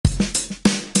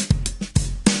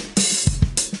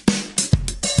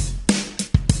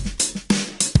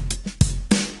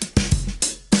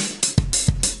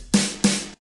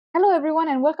everyone,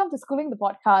 and welcome to Schooling the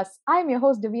Podcast. I'm your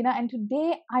host, Davina, and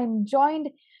today I'm joined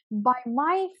by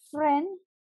my friend,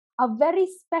 a very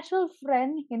special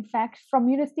friend, in fact, from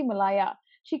University Malaya.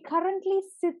 She currently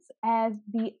sits as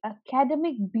the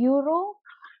Academic Bureau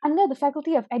under the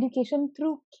Faculty of Education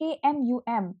through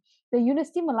KMUM, the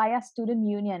University Malaya Student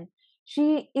Union.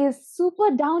 She is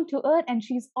super down to earth and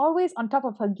she's always on top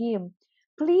of her game.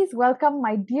 Please welcome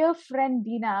my dear friend,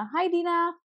 Dina. Hi,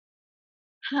 Dina.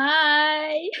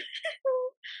 Hi,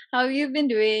 how have you been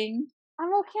doing?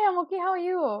 I'm okay. I'm okay. How are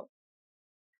you?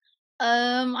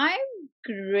 I'm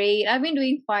great. I've been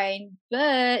doing fine,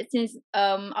 but since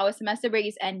our semester break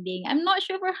is ending, I'm not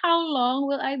sure for how long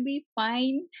will I be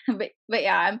fine. But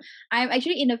yeah, I'm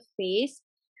actually in a phase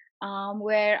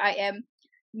where I am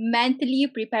mentally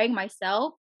preparing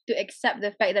myself to accept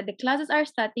the fact that the classes are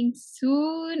starting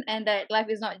soon and that life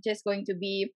is not just going to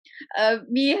be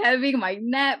me having my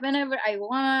nap whenever I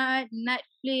want,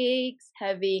 Netflix,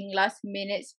 having last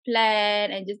minutes plan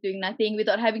and just doing nothing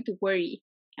without having to worry.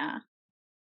 Yeah.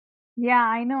 Yeah,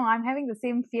 I know. I'm having the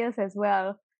same fears as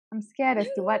well. I'm scared as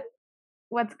to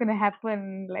what's gonna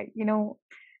happen, like,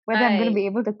 whether I'm gonna Right. be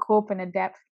able to cope and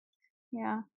adapt.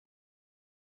 Yeah.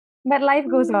 But life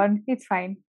goes Mm, on. It's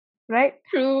fine. Right?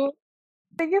 true.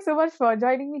 Thank you so much for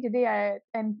joining me today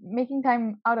and making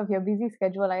time out of your busy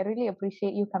schedule. I really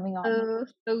appreciate you coming on.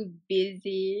 So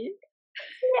busy.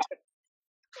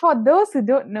 For those who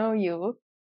don't know you,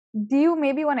 do you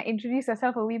maybe want to introduce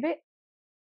yourself a wee bit?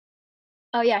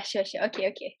 Oh yeah, sure.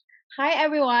 Okay. Hi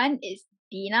everyone, it's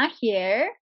Dina here.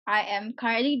 I am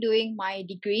currently doing my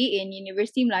degree in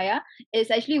University Malaya. It's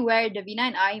actually where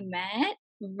Davina and I met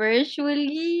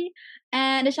virtually.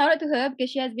 And a shout out to her because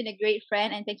she has been a great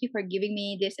friend and thank you for giving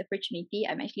me this opportunity.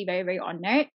 I'm actually very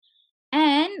honored.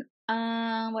 And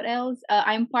what else?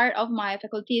 I'm part of my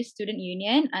faculty student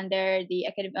union under the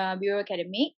Bureau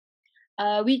Academic,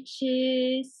 which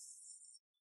is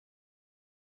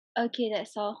okay.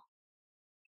 That's all.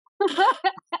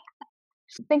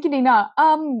 Thank you, Dina.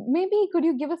 Maybe could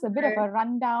you give us a bit of a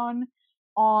rundown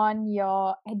on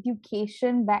your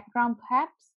education background,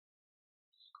 perhaps?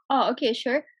 Oh, okay,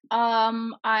 sure.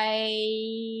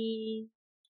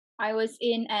 I was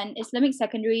in an Islamic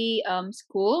secondary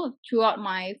school throughout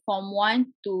my form 1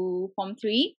 to form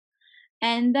 3,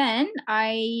 and then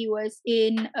I was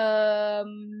in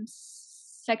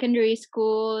secondary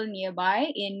school nearby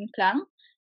in Klang,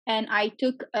 and I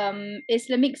took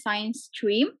Islamic science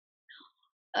stream.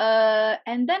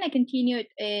 And then I continued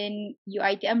in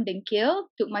UITM Dengkil,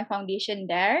 took my foundation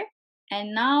there,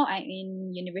 and now I'm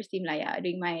in University Malaya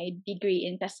doing my degree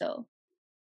in TESOL.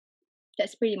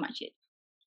 That's pretty much it.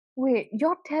 Wait,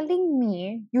 you're telling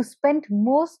me you spent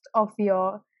most of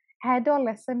your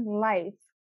adolescent life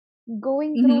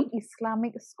going through Mm-hmm.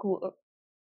 Islamic school?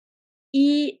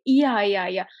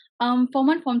 Yeah. Form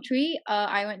 1, Form 3,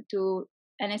 I went to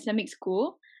an Islamic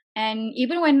school, and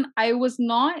even when I was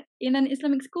not in an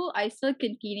Islamic school, I still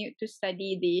continued to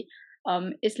study the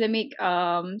Islamic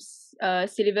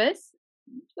syllabus.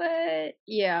 But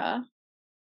yeah.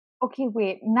 Okay,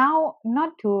 wait. Now,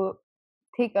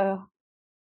 take a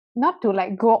not to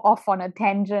like go off on a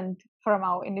tangent from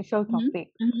our initial topic,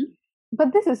 Mm-hmm.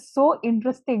 but this is so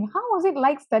interesting. How was it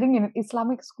like studying in an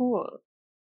Islamic school?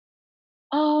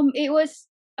 Um, it was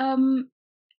um,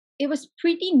 it was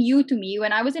pretty new to me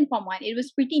when I was in Form 1. It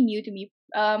was pretty new to me.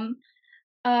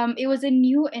 It was a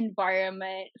new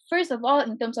environment. First of all,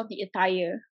 in terms of the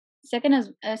attire. Second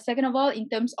of all, in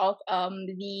terms of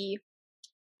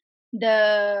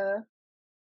the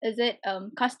is it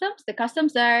customs? The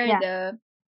customs are Yeah.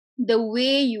 the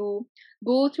way you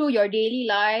go through your daily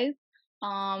life.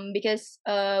 Because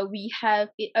we have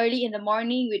it early in the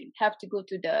morning. We have to go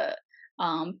to the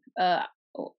um uh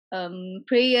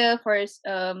prayer for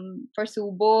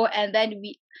subuh, and then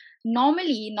we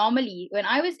normally when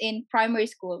I was in primary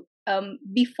school,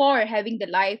 before having the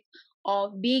life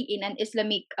of being in an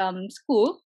Islamic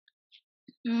school,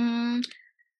 um,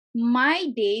 my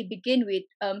day begin with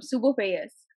subuh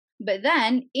prayers. But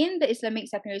then in the Islamic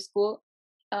secondary school,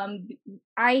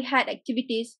 I had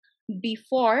activities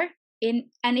before, in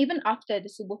and even after the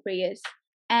subuh prayers,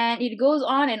 and it goes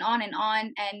on and on and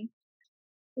on. And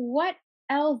what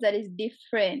else that is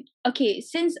different? Okay,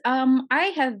 since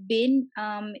I have been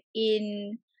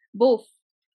in both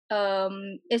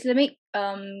Islamic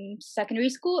secondary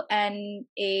school and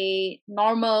a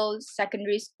normal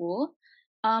secondary school,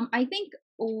 I think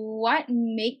what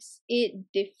makes it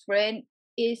different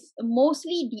is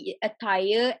mostly the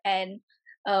attire and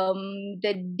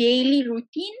the daily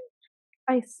routine.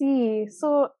 I see.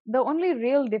 So the only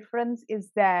real difference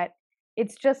is that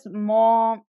it's just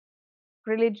more.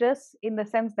 religious in the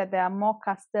sense that there are more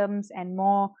customs and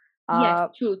more Yes, uh,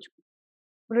 true, true.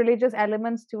 religious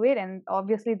elements to it, and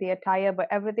obviously the attire, but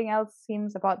everything else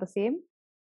seems about the same.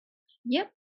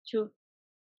 Yep, true.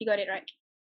 You got it right.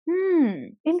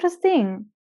 Interesting.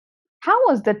 How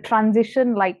was the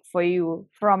transition like for you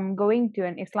from going to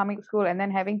an Islamic school and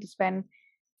then having to spend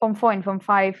Form 4 and Form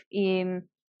 5 in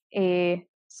a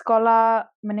sekolah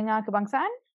menengah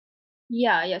kebangsaan?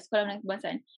 Yeah, yeah, sekolah menengah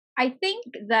kebangsaan. I think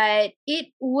that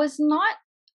it was not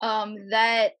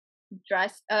that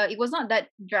it was not that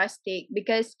drastic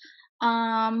because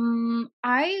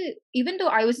I even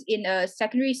though I was in a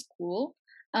secondary school,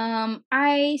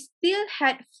 I still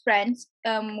had friends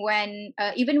when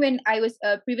even when I was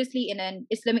previously in an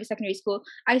Islamic secondary school,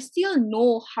 I still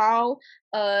know how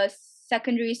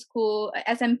secondary school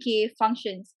SMK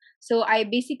functions. So I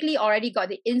basically already got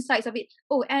the insights of it.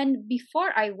 Oh, and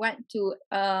before I went to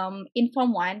in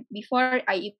Form 1, before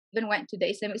I even went to the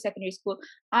Islamic secondary school,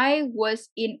 I was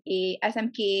in a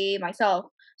SMK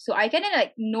myself. So I kind of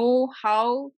like know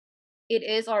how it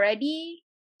is already.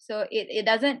 So it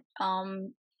doesn't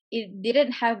it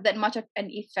didn't have that much of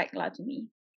an effect lah to me.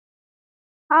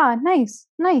 Ah, nice,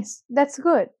 nice. That's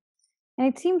good. And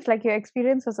it seems like your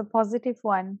experience was a positive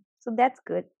one. So that's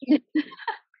good.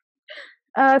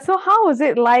 So how was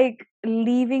it like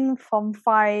leaving Form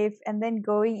 5 and then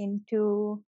going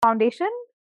into foundation?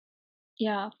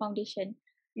 Yeah, foundation.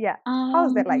 Yeah. How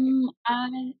was Um that like?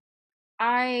 I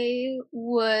I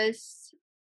was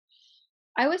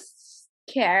I was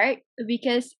scared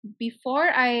because before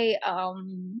I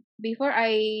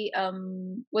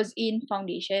was in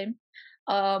foundation,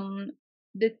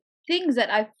 the things that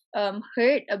I've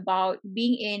heard about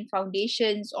being in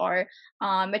foundations or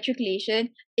matriculation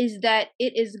is that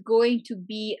it is going to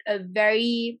be a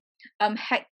very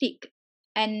hectic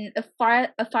and a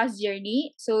fast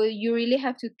journey. So you really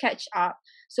have to catch up.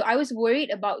 So I was worried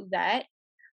about that.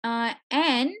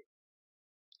 And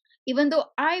even though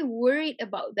I worried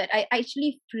about that, I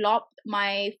actually flopped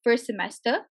my first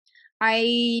semester.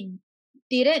 I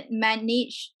didn't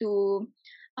manage to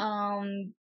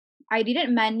um I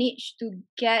didn't manage to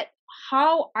get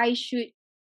how I should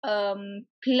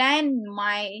plan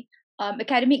my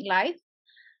academic life.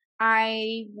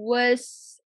 I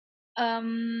was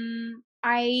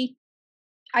I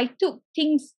took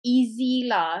things easy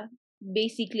lah.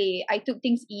 Basically, I took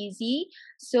things easy.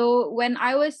 So when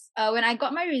I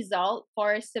got my result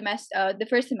for semester the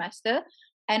first semester,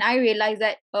 and I realized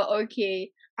that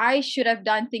okay, I should have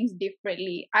done things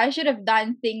differently. I should have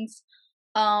done things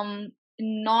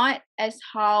not as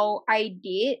how I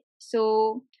did.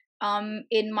 So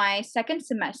in my second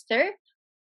semester,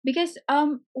 because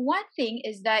one thing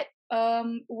is that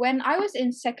when I was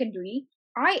in secondary,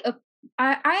 I ap-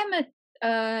 I am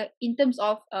a in terms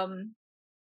of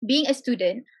being a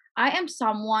student, I am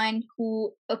someone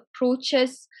who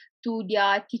approaches to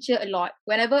their teacher a lot.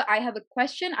 Whenever I have a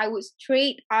question, I would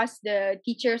straight ask the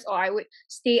teachers, or I would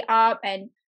stay up and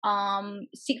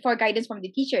seek for guidance from the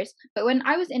teachers. But when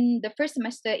I was in the first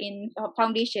semester in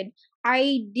foundation,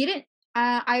 I didn't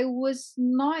I was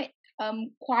not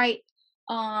quite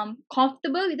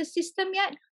comfortable with the system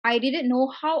yet. I didn't know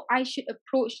how I should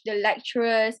approach the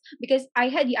lecturers, because I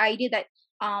had the idea that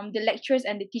the lecturers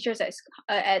and the teachers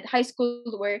at high school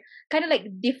were kind of like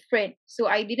different. So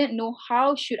I didn't know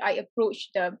how should I approach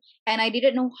them, and I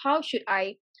didn't know how should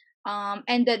I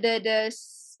and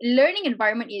learning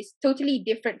environment is totally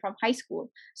different from high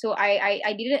school. So I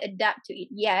didn't adapt to it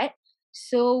yet.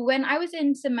 So when I was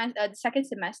in the second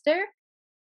semester,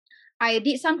 I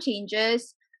did some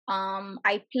changes.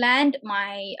 I planned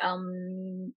my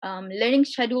learning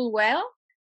schedule well,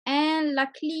 and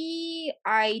luckily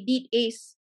I did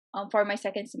ace for my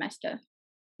second semester.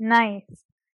 Nice.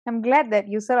 I'm glad that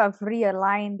you sort of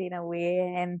realigned in a way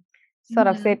and sort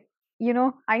of Mm-hmm. said,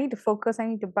 I need to focus, I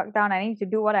need to buck down, I need to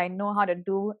do what I know how to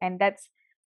do. And that's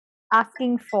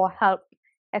asking for help,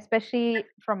 especially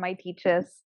from my teachers.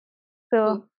 So,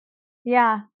 True.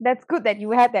 yeah, that's good that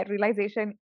you had that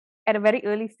realization at a very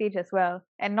early stage as well,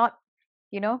 and not,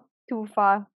 too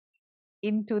far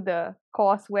into the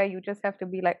course where you just have to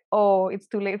be like, oh, it's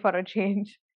too late for a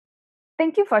change.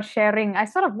 Thank you for sharing. I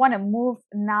sort of want to move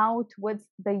now towards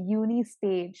the uni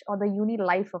stage or the uni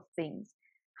life of things.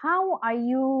 How are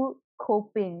you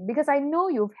coping? Because I know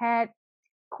you've had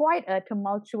quite a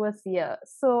tumultuous year.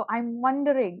 So I'm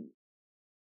wondering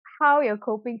how you're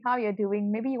coping, how you're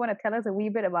doing. Maybe you want to tell us a wee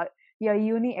bit about your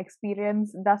uni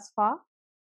experience thus far?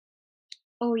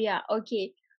 Oh yeah,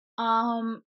 okay.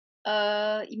 Um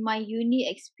in my uni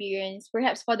experience,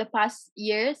 perhaps for the past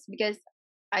years, because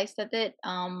I started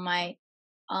my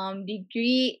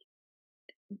degree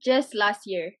just last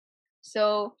year.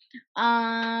 So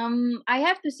I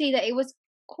have to say that it was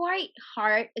quite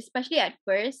hard, especially at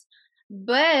first.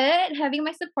 But having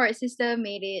my support system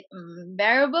made it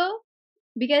bearable,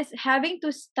 because having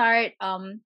to start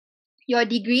your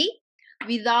degree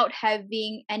without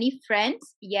having any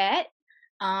friends yet,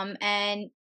 and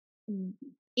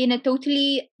in a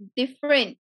totally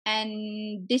different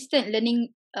and distant learning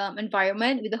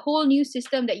environment with a whole new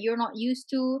system that you're not used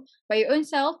to by your own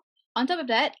self. On top of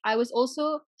that, I was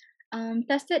also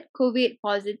tested COVID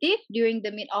positive during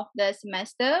the mid of the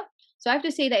semester. So I have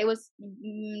to say that it was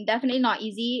definitely not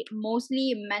easy,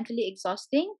 mostly mentally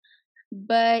exhausting.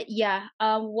 But yeah,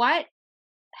 what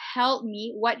helped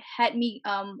me, what kept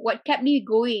me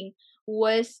going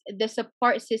was the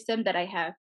support system that I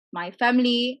have. My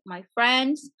family, my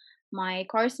friends, my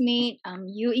course mate,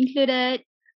 you included.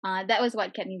 That was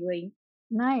what kept me going.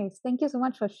 Nice. Thank you so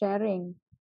much for sharing.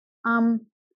 Um,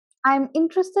 I'm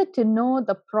interested to know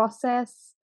the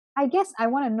process. I guess I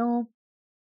want to know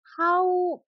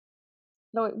how,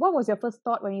 like, what was your first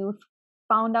thought when you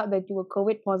found out that you were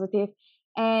COVID positive,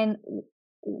 and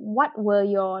what were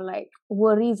your like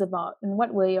worries about, and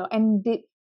what were your and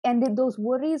did those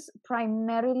worries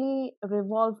primarily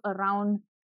revolve around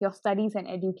your studies and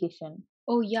education?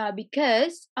 Oh yeah,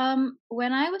 because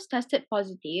when I was tested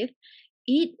positive,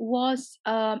 it was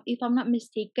if I'm not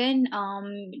mistaken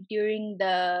during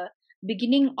the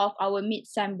beginning of our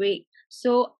mid-sem break.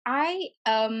 So I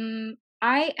am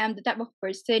the type of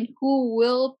person who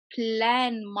will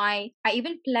plan my I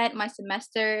even planned my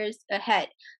semesters ahead.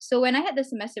 So when I had the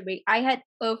semester break, I had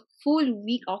a full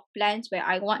week of plans where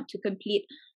I want to complete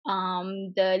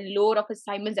the load of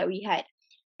assignments that we had.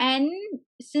 And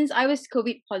since I was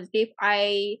COVID positive,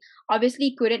 I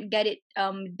obviously couldn't get it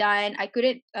done. I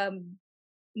couldn't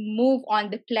move on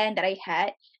the plan that I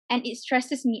had, and it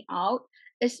stresses me out,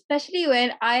 especially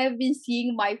when I have been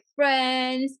seeing my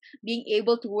friends being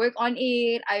able to work on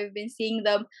it. I've been seeing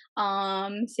them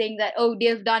saying that, oh,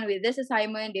 they've done with this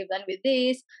assignment, they've done with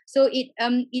this. So it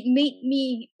made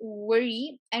me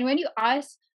worry. And when you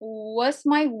ask, was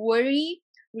my worry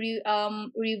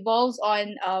revolves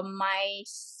on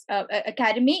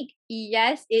academic?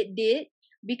 Yes, it did,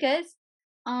 because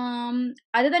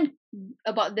other than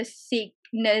about the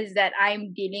sickness that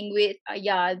I'm dealing with,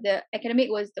 yeah, the academic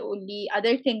was the only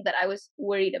other thing that I was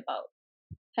worried about.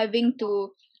 Having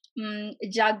to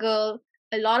juggle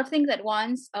a lot of things at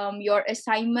once, your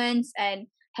assignments, and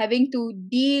having to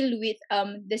deal with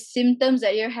the symptoms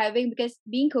that you're having, because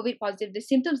being COVID positive, the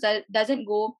symptoms that doesn't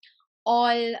go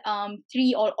all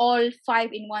three or all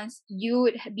five in once. You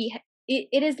would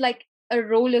it is like a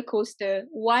roller coaster.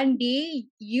 One day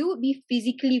you would be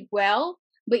physically well,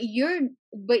 but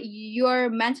you're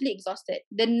mentally exhausted.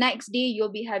 The next day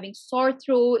you'll be having sore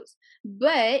throats.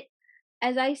 But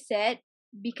as I said,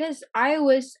 because I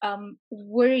was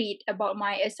worried about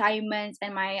my assignments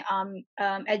and my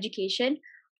education,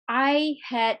 I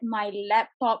had my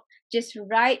laptop just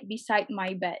right beside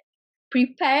my bed,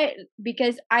 prepared,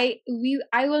 because I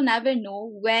will never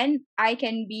know when I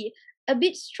can be a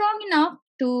bit strong enough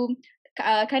to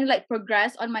kind of like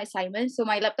progress on my assignments. So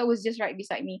my laptop was just right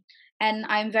beside me, and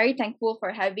I'm very thankful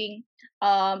for having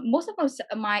most of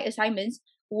my assignments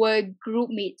were group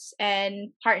mates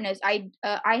and partners. I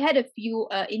had a few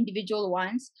individual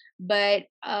ones, but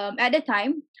at the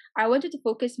time I wanted to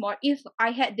focus more. If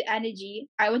I had the energy,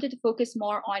 I wanted to focus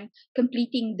more on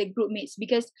completing the group mates,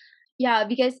 because yeah,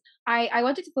 because I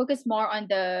wanted to focus more on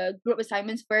the group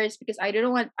assignments first, because I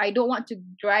don't want to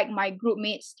drag my group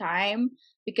mates time,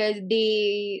 because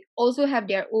they also have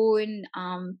their own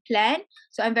plan.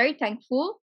 So I'm very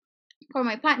thankful for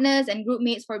my partners and group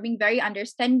mates for being very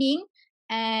understanding.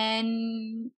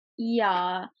 And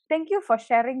yeah. Thank you for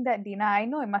sharing that, Dina. I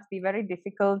know it must be very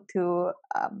difficult to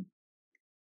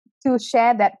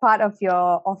share that part of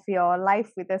your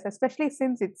life with us, especially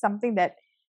since it's something that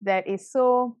is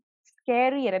so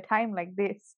scary at a time like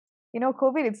this. You know,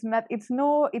 COVID, it's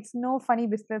no funny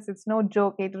business, it's no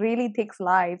joke. It really takes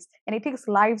lives, and it takes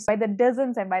lives by the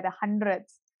dozens and by the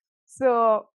hundreds.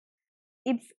 So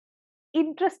it's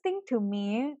interesting to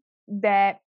me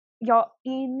that your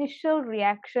initial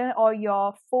reaction or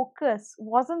your focus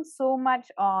wasn't so much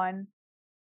on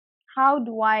how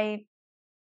do I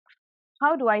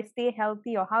how do I stay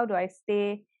healthy, or how do I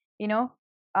stay, you know,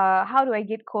 how do I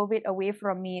get COVID away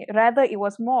from me? Rather, it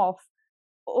was more of,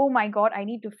 oh my God, I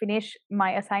need to finish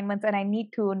my assignments, and I need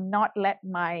to not let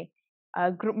my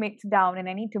group mates down, and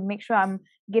I need to make sure I'm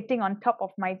getting on top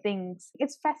of my things.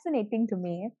 It's fascinating to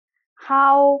me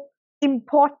how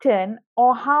important,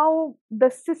 or how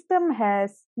the system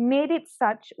has made it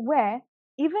such where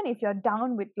even if you're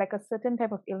down with like a certain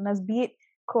type of illness, be it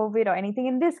COVID or anything,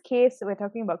 in this case, we're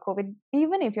talking about COVID,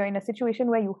 even if you're in a situation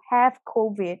where you have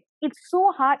COVID, it's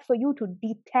so hard for you to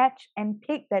detach and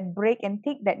take that break and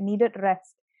take that needed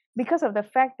rest because of the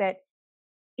fact that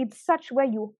it's such where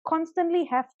you constantly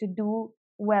have to do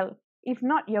well. If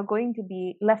not, you're going to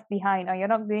be left behind or you're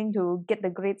not going to get the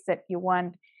grades that you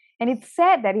want. And it's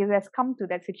sad that it has come to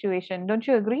that situation. Don't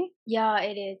you agree? Yeah,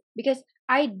 it is because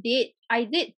I did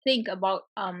think about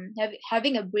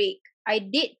having a break. I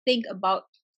did think about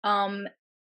um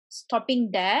stopping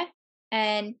there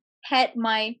and had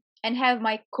my and have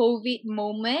my COVID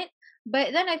moment.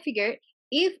 But then I figured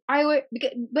if I were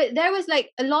but there was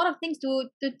like a lot of things to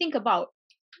think about.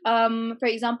 For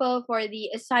example, for the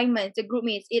assignments, the group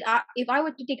mates, if I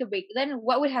were to take a break, then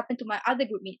what would happen to my other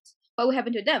group mates? What would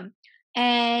happen to them?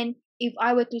 And if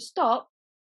I were to stop,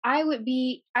 I would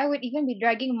even be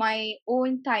dragging my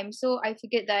own time. So I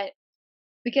figured that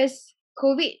because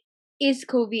COVID is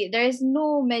COVID, there is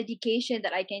no medication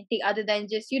that I can take other than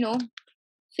just,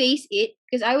 face it.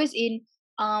 Because I was in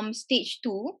stage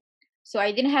 2. So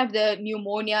I didn't have the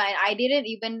pneumonia and I didn't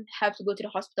even have to go to the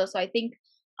hospital. So I think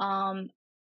um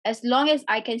as long as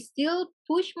I can still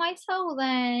push myself,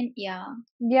 then yeah.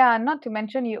 Yeah, not to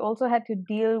mention you also had to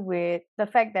deal with the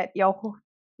fact that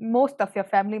most of your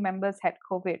family members had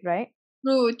COVID, right?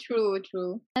 True, true,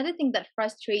 true. Another thing that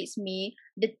frustrates me,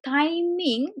 the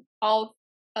timing of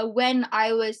when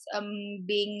I was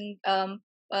being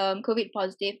COVID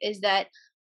positive is that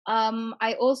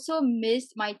I also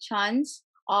missed my chance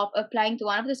of applying to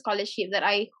one of the scholarship that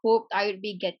I hoped I would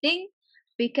be getting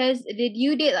because the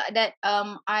due date that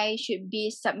I should be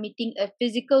submitting a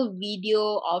physical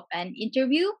video of an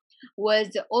interview was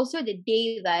also the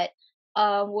day that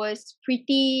was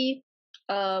pretty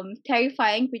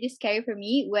terrifying, pretty scary for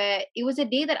me, where it was a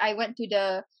day that I went to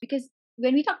the because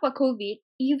when we talk about COVID,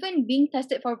 even being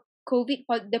tested for COVID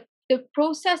for the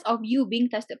process of you being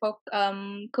tested for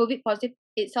COVID positive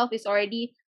itself is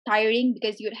already tiring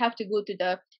because you'd have to go to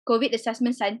the COVID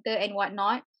assessment center and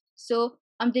whatnot. So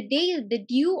the day the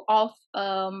due of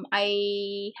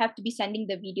I have to be sending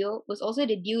the video was also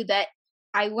the due that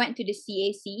I went to the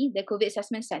CAC, the COVID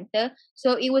assessment center.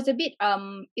 So it was a bit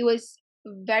it was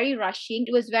very rushing.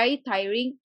 It was very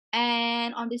tiring.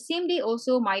 And on the same day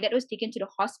also my dad was taken to the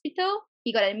hospital.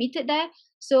 He got admitted there.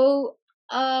 So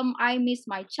I missed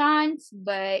my chance,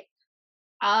 but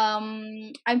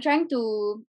I'm trying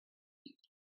to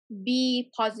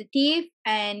be positive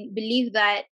and believe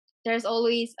that there's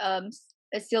always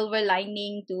a silver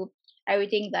lining to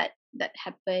everything that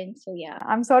happened. So yeah.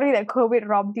 I'm sorry that COVID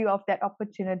robbed you of that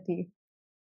opportunity.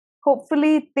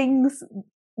 Hopefully things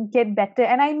get better.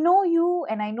 And I know you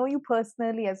and I know you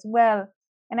personally as well.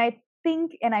 And I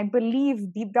think and I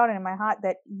believe deep down in my heart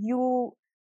that you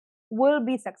will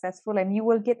be successful and you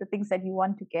will get the things that you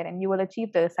want to get and you will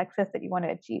achieve the success that you want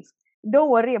to achieve. Don't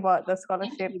worry about the Thank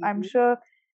scholarship. I'm you. sure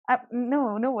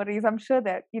no worries. I'm sure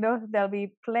that there'll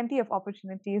be plenty of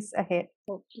opportunities ahead.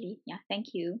 Hopefully. Yeah, thank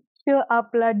you. Fill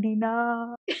up,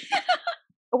 Ladina.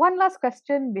 One last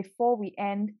question before we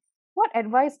end. What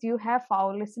advice do you have for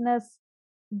our listeners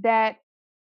that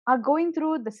are going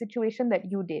through the situation that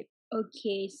you did?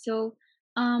 Okay, so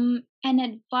an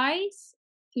advice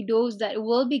to those that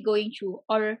will be going through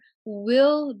or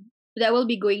will that will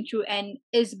be going through and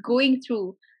is going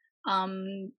through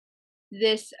um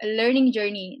this learning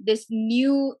journey, this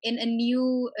new in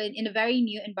a very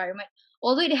new environment.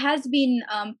 Although it has been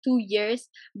 2 years,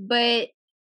 but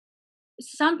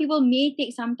some people may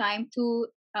take some time to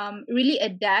really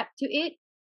adapt to it.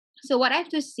 So what I have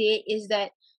to say is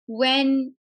that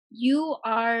when you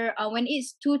are when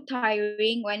it's too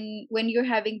tiring, when you're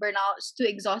having burnouts, too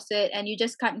exhausted, and you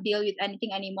just can't deal with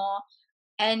anything anymore,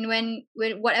 and when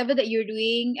whatever that you're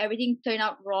doing, everything turned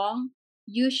out wrong,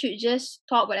 you should just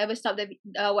stop whatever stuff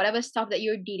that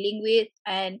you're dealing with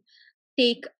and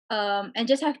take and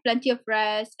just have plenty of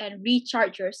rest and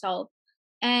recharge yourself.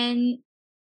 And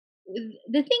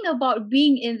the thing about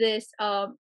being in this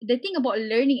the thing about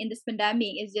learning in this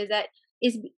pandemic is just that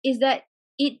is that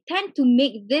it tend to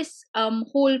make this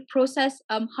whole process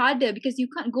harder because you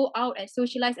can't go out and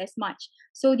socialize as much.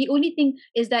 So the only thing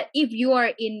is that if you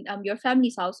are in your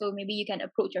family's house, so maybe you can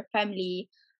approach your family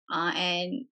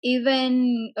and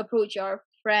even approach your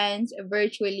friends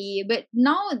virtually. But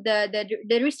now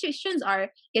the restrictions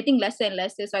are getting lesser and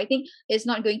lesser, so I think it's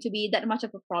not going to be that much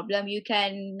of a problem. You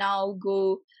can now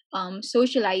go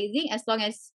socializing as long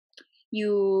as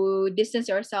you distance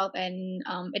yourself and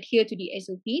adhere to the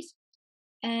SOPs.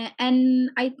 And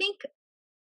I think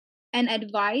an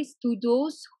advice to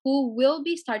those who will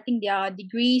be starting their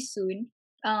degree soon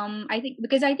I think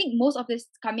because I think most of this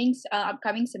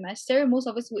upcoming semester, most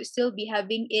of us would still be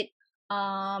having it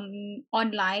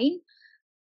online.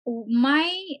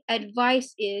 My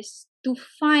advice is to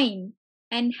find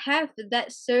and have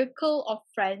that circle of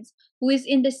friends who is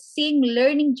in the same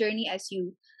learning journey as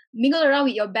you. Mingle around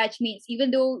with your batchmates,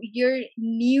 even though you're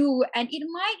new and it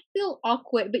might feel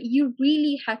awkward, but you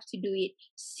really have to do it.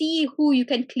 See who you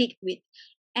can click with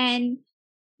and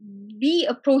be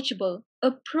approachable.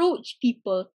 Approach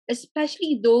people,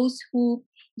 especially those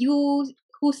you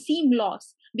who seem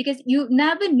lost, because you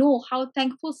never know how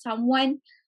thankful someone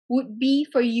would be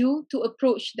for you to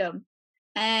approach them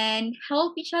and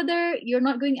help each other. You're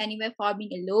not going anywhere far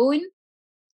being alone.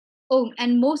 Oh,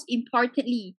 and most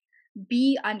importantly,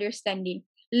 be understanding.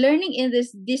 Learning in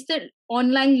this distant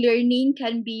online learning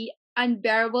can be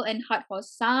unbearable and hard for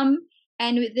some.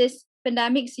 And with this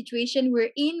pandemic situation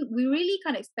we're in, we really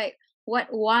can't expect what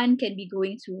one can be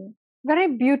going through.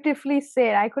 Very beautifully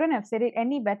said. I couldn't have said it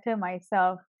any better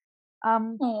myself.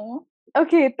 Um, Oh,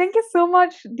 okay, thank you so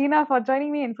much, Dina, for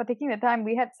joining me and for taking the time.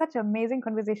 We had such amazing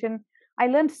conversation. I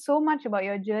learned so much about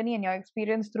your journey and your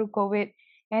experience through COVID,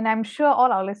 and I'm sure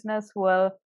all our listeners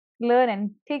will learn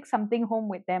and take something home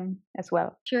with them as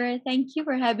well. sure. Thank you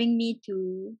for having me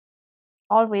too.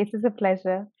 Always, it's a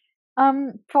pleasure.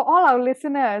 For all our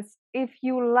listeners, if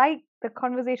you like the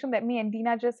conversation that me and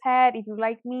Dina just had, if you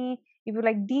like me, if you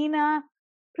like Dina,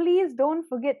 please don't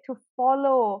forget to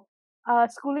follow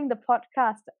Schooling the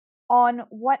Podcast on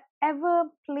whatever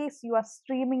place you are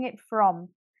streaming it from.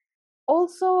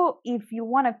 Also, if you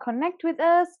want to connect with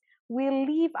us, we'll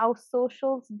leave our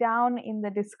socials down in the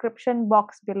description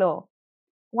box below.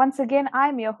 Once again,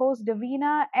 I'm your host,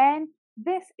 Davina, and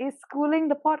this is Schooling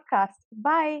the Podcast.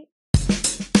 Bye.